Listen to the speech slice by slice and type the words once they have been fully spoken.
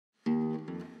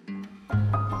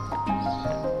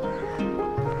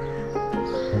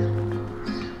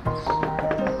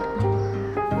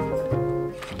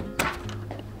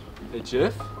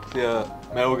Jeff, the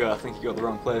mail guy, I think you got the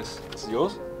wrong place. This is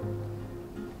yours?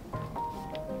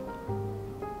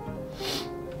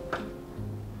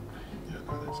 Yeah,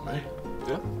 no, that's me.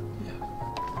 Yeah? Yeah.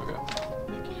 Okay.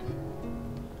 Thank you.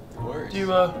 No worries. Do you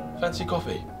fancy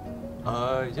coffee?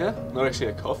 Yeah. Not actually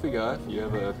a coffee guy. If you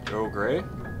have a Earl Grey.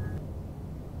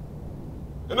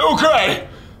 An Earl Grey?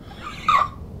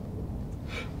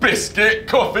 Biscuit,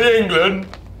 coffee, England.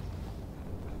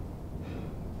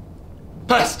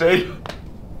 Pasty.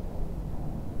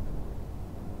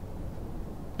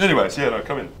 Anyways, yeah, no,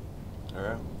 come in.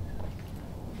 Alright.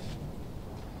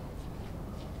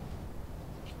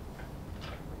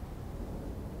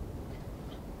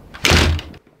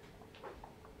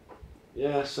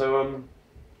 Yeah, so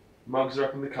mugs are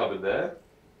up in the cupboard there.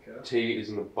 Okay. Tea is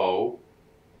in the bowl.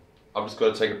 I've just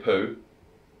got to take a poo.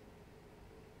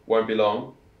 Won't be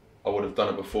long. I would have done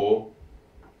it before,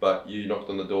 but you knocked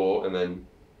on the door and then.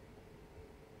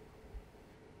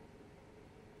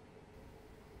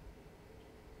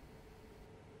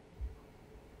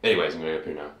 Anyways, I'm gonna go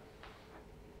poo now.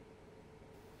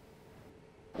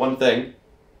 One thing.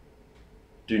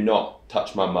 Do not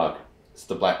touch my mug. It's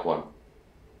the black one.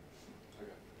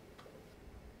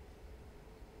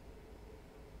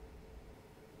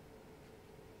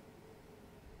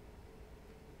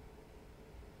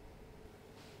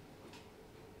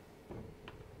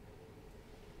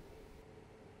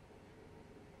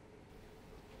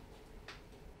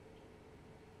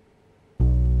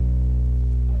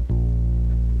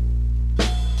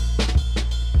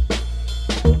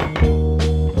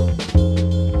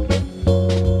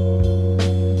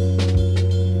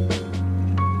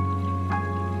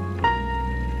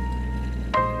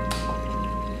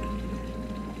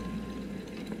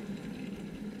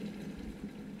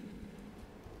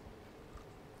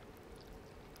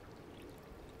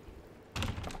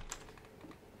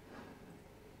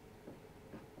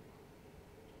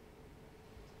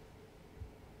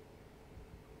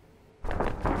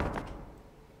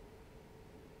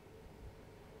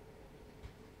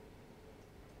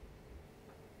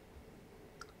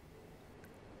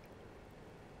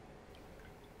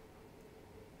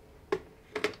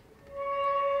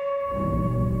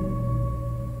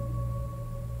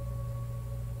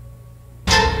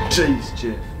 Jeez,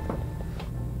 Jeff.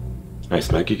 Nice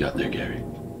smoke you got there, Gary.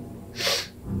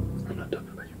 I'm not talking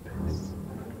about your face.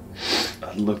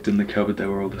 I looked in the cupboard, they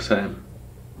were all the same.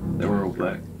 They were all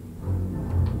black.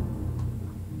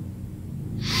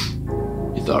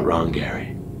 You thought wrong,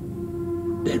 Gary.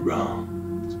 Dead wrong.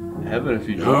 Heaven if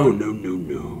you No. know.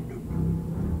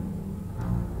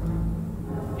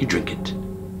 You drink it.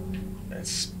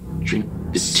 That's Drink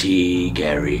the tea,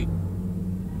 Gary.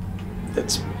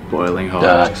 that's boiling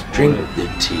hot. Drink the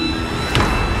tea.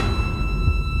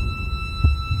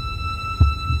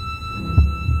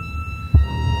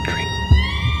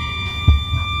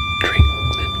 Drink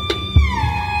the tea.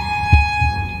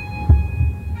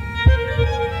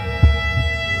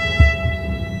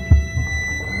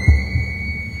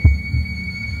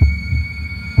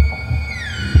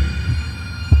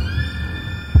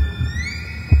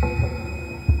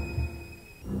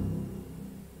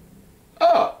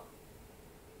 Oh!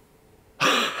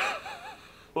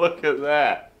 Look at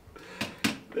that.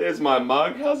 There's my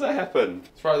mug. How's that happen?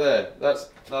 It's right there.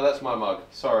 That's my mug.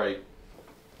 Sorry.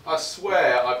 I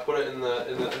swear I put it in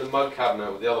the mug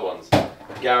cabinet with the other ones.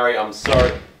 Gary, I'm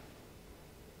sorry.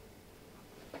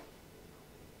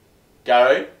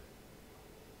 Gary?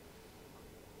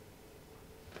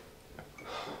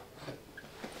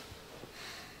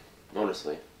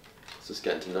 Honestly, it's just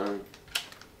getting to know him.